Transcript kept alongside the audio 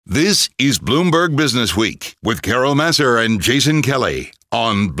This is Bloomberg Business Week with Carol Massar and Jason Kelly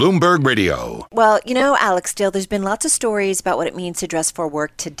on Bloomberg Radio. Well, Alix Steel, there's been lots of stories about what it means to dress for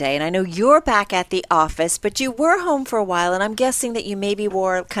work today. And I know you're back at the office, but you were home for a while. And I'm guessing that you maybe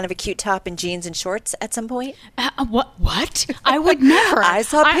wore kind of a cute top and jeans and shorts at some point. What? I would never. I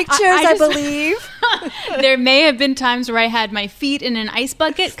saw pictures, I believe. There may have been times where I had my feet in an ice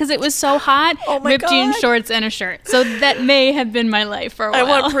bucket because it was so hot. Oh my ripped God. jean shorts and a shirt. So that may have been my life for a while.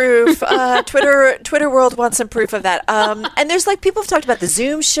 I want proof. Twitter world wants some proof of that. And there's people have talked about the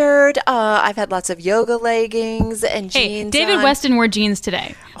Zoom shirt. I've had lots of yoga leggings and jeans. Hey, David Weston wore jeans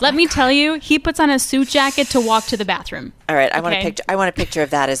today. Let me tell you, he puts on a suit jacket to walk to the bathroom. All right, I want a picture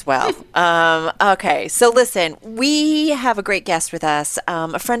of that as well. Okay, so listen, we have a great guest with us,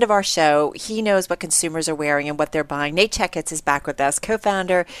 a friend of our show. He knows what consumers are wearing and what they're buying. Nate Checketts is back with us,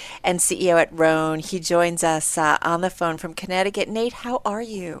 co-founder and CEO at Rhone. He joins us on the phone from Connecticut. Nate, how are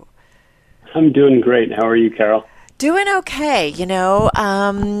you? I'm doing great. How are you, Carol? Doing okay,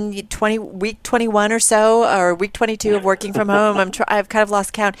 week 21 or so, or week 22 of working from home. I've kind of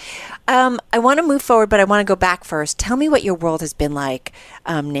lost count. I want to move forward, but I want to go back first. Tell me what your world has been like,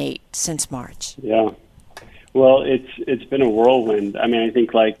 Nate, since March. Yeah, well, it's been a whirlwind. I mean, I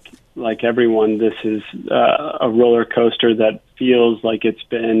think like everyone, this is a roller coaster that feels like it's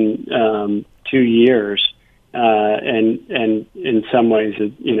been 2 years, and in some ways,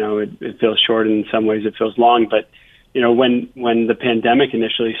 it feels short, and in some ways, it feels long, but. When the pandemic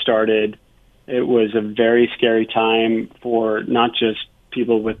initially started, it was a very scary time for not just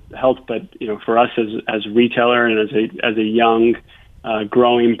people with health, but for us as a retailer and as a young,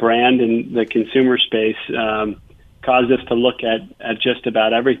 growing brand in the consumer space, caused us to look at just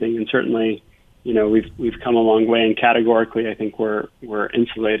about everything. And certainly, we've come a long way. And categorically, I think we're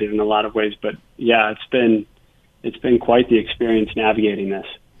insulated in a lot of ways. But yeah, it's been quite the experience navigating this.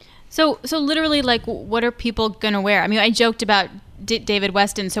 So literally, what are people going to wear? I mean, I joked about David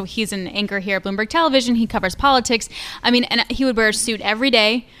Weston, so he's an anchor here at Bloomberg Television. He covers politics. I mean, and he would wear a suit every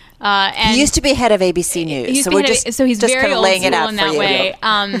day. And he used to be head of ABC News, so he's just very kind of old laying it school out in for that you. way.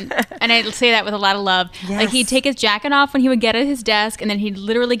 And I say that with a lot of love. Yes. He'd take his jacket off when he would get at his desk, and then he'd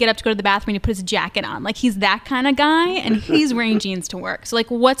literally get up to go to the bathroom and he'd put his jacket on. He's that kind of guy, and he's wearing jeans to work. So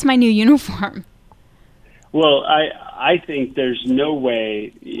what's my new uniform? Well, I think there's no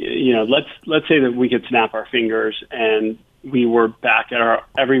way, let's say that we could snap our fingers and we were back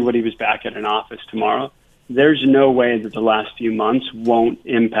everybody was back at an office tomorrow. There's no way that the last few months won't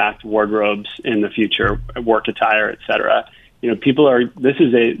impact wardrobes in the future, work attire, et cetera. This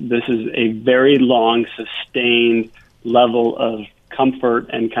is a very long, sustained level of comfort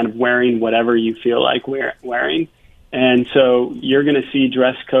and kind of wearing whatever you feel like wearing. And so you're going to see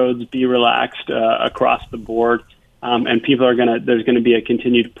dress codes be relaxed across the board, and there's going to be a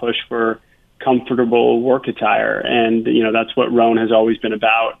continued push for comfortable work attire, and that's what Rhone has always been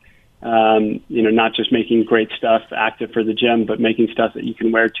about. Not just making great stuff active for the gym, but making stuff that you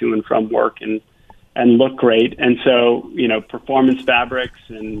can wear to and from work and look great. And so performance fabrics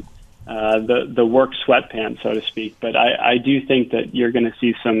and the work sweatpants, so to speak. But I do think that you're going to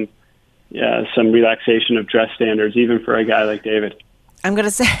see some relaxation of dress standards, even for a guy like David. I'm going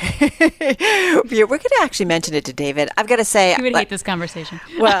to say, we're going to actually mention it to David. I've got to say, he would hate this conversation.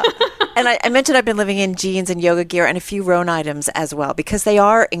 Well, and I mentioned I've been living in jeans and yoga gear and a few Rhone items as well, because they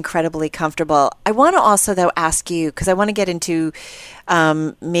are incredibly comfortable. I want to also, though, ask you, because I want to get into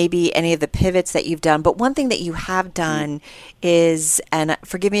maybe any of the pivots that you've done, but one thing that you have done is, and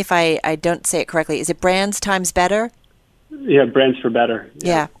forgive me if I don't say it correctly, is it brands times better? Yeah, brands for better.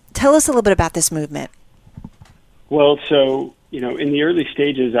 Yeah. Tell us a little bit about this movement. Well, so, in the early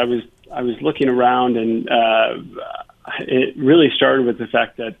stages, I was looking around, and it really started with the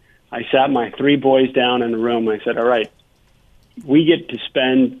fact that I sat my 3 boys down in a room. I said, all right, we get to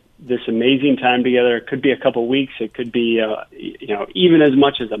spend this amazing time together. It could be a couple weeks. It could be, even as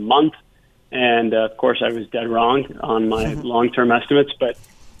much as a month. And, of course, I was dead wrong on my long-term estimates. But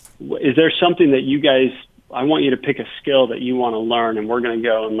is there something that you guys I want you to pick a skill that you want to learn, and we're going to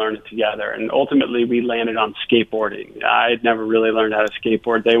go and learn it together. And ultimately, we landed on skateboarding. I had never really learned how to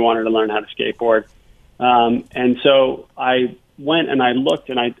skateboard. They wanted to learn how to skateboard. And so I went and I looked,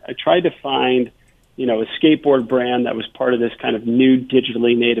 and I tried to find, a skateboard brand that was part of this kind of new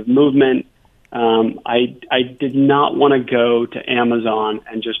digitally native movement. I did not want to go to Amazon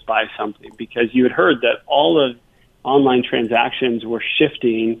and just buy something, because you had heard that all of online transactions were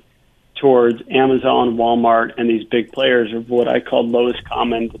shifting towards Amazon, Walmart, and these big players of what I call lowest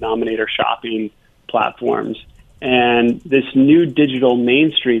common denominator shopping platforms. And this new digital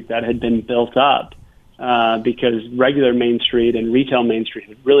main street that had been built up because regular Main Street and retail Main Street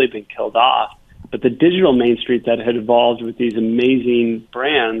had really been killed off. But the digital Main Street that had evolved with these amazing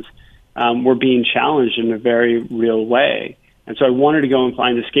brands were being challenged in a very real way. And so I wanted to go and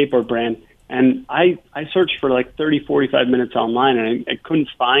find a skateboard brand. And I searched for like 30, 45 minutes online, and I couldn't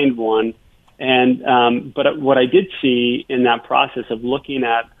find one. And but what I did see in that process of looking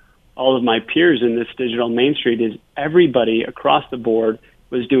at all of my peers in this digital Main Street is everybody across the board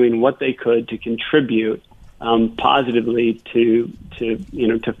was doing what they could to contribute positively to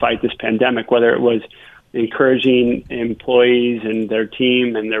fight this pandemic, whether it was encouraging employees and their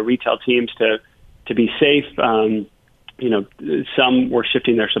team and their retail teams to be safe. Some were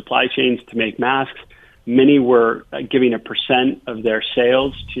shifting their supply chains to make masks. Many were giving 1% of their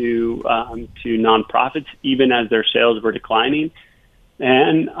sales to nonprofits, even as their sales were declining.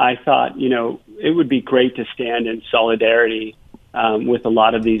 And I thought, it would be great to stand in solidarity with a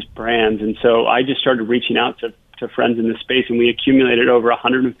lot of these brands. And so I just started reaching out to friends in the space, and we accumulated over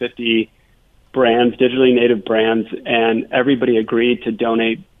 150 brands, digitally native brands, and everybody agreed to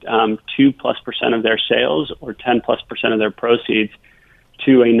donate 2+% of their sales or 10+% of their proceeds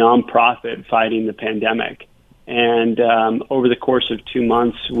to a nonprofit fighting the pandemic. And over the course of 2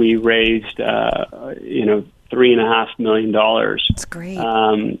 months, we raised, $3.5 million. That's great.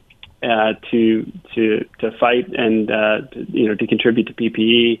 To fight and to contribute to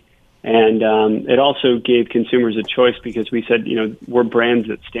PPE, and it also gave consumers a choice because we said we're brands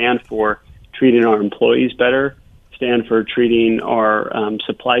that stand for treating our employees better, stand for treating our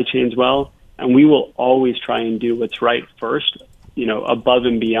supply chains well, and we will always try and do what's right first, above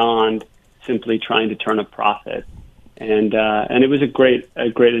and beyond simply trying to turn a profit. And it was a great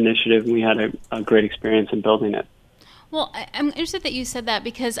initiative, and we had a great experience in building it. Well, I'm interested that you said that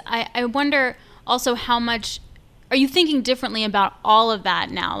because I wonder also how much are you thinking differently about all of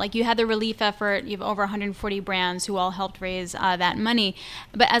that now? Like you had the relief effort, you have over 140 brands who all helped raise that money.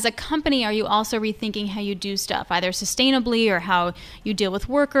 But as a company, are you also rethinking how you do stuff, either sustainably or how you deal with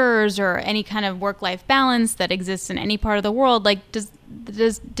workers or any kind of work-life balance that exists in any part of the world? Like, did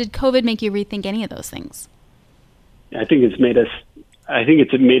COVID make you rethink any of those things? I think it's made us at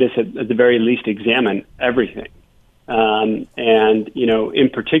the very least examine everything. And, in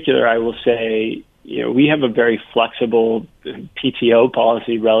particular, I will say, we have a very flexible PTO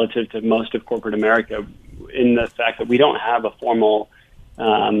policy relative to most of corporate America in the fact that we don't have a formal,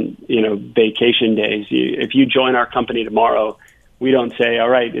 vacation days. If you join our company tomorrow, we don't say, all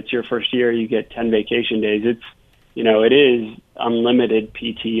right, it's your first year, you get 10 vacation days. It's, it is unlimited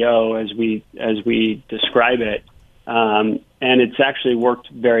PTO as we describe it. And it's actually worked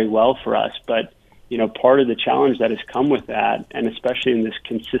very well for us. But, part of the challenge that has come with that, and especially in this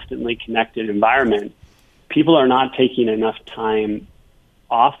consistently connected environment, people are not taking enough time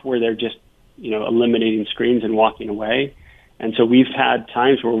off where they're just, eliminating screens and walking away. And so we've had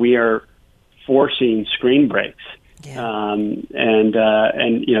times where we are forcing screen breaks. Yeah.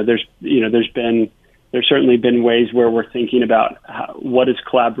 There's certainly been ways where we're thinking about what does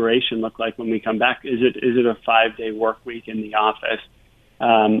collaboration look like when we come back? Is it a 5-day work week in the office?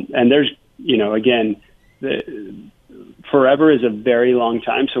 And there's, again, forever is a very long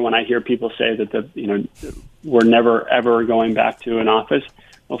time. So when I hear people say that we're never ever going back to an office,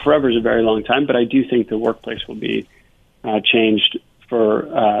 well, forever is a very long time. But I do think the workplace will be changed for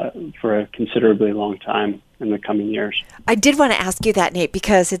a considerably long time in the coming years. I did want to ask you that, Nate,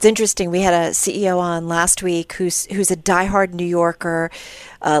 because it's interesting. We had a CEO on last week who's a diehard New Yorker,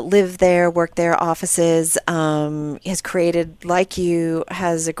 lived there, worked there, offices, has created, like you,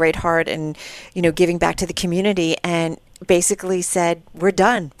 has a great heart and, giving back to the community, and basically said, we're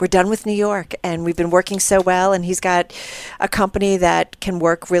done with New York, and we've been working so well, and he's got a company that can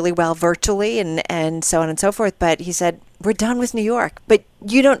work really well virtually and so on and so forth, but he said, we're done with New York. But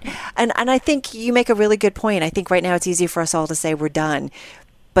you don't, and I think you make a really good point. I think right now it's easy for us all to say we're done,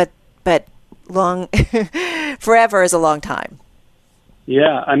 but long, forever is a long time.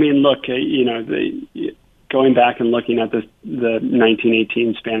 Yeah, I mean, look, going back and looking at the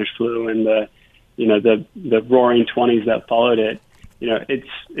 1918 Spanish flu and the Roaring '20s that followed it,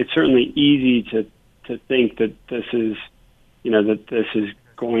 it's certainly easy to think that this is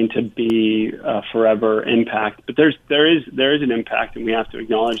going to be a forever impact, but there is an impact, and we have to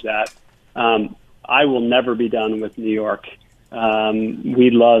acknowledge that. I will never be done with New York.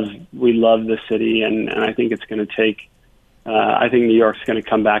 We love the city, and I think it's going to take. I think New York's going to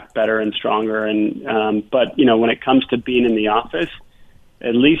come back better and stronger. And but when it comes to being in the office,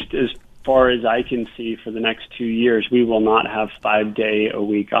 at least as far as I can see, for the next 2 years, we will not have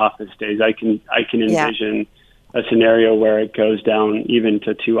 5-day-a-week office days. I can envision a scenario where it goes down even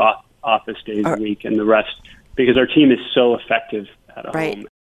to office days a week, and the rest because our team is so effective at home.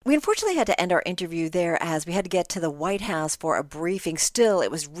 We unfortunately had to end our interview there as we had to get to the White House for a briefing. Still,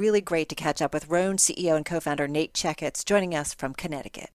 it was really great to catch up with Rhone CEO and co-founder Nate Checketts joining us from Connecticut.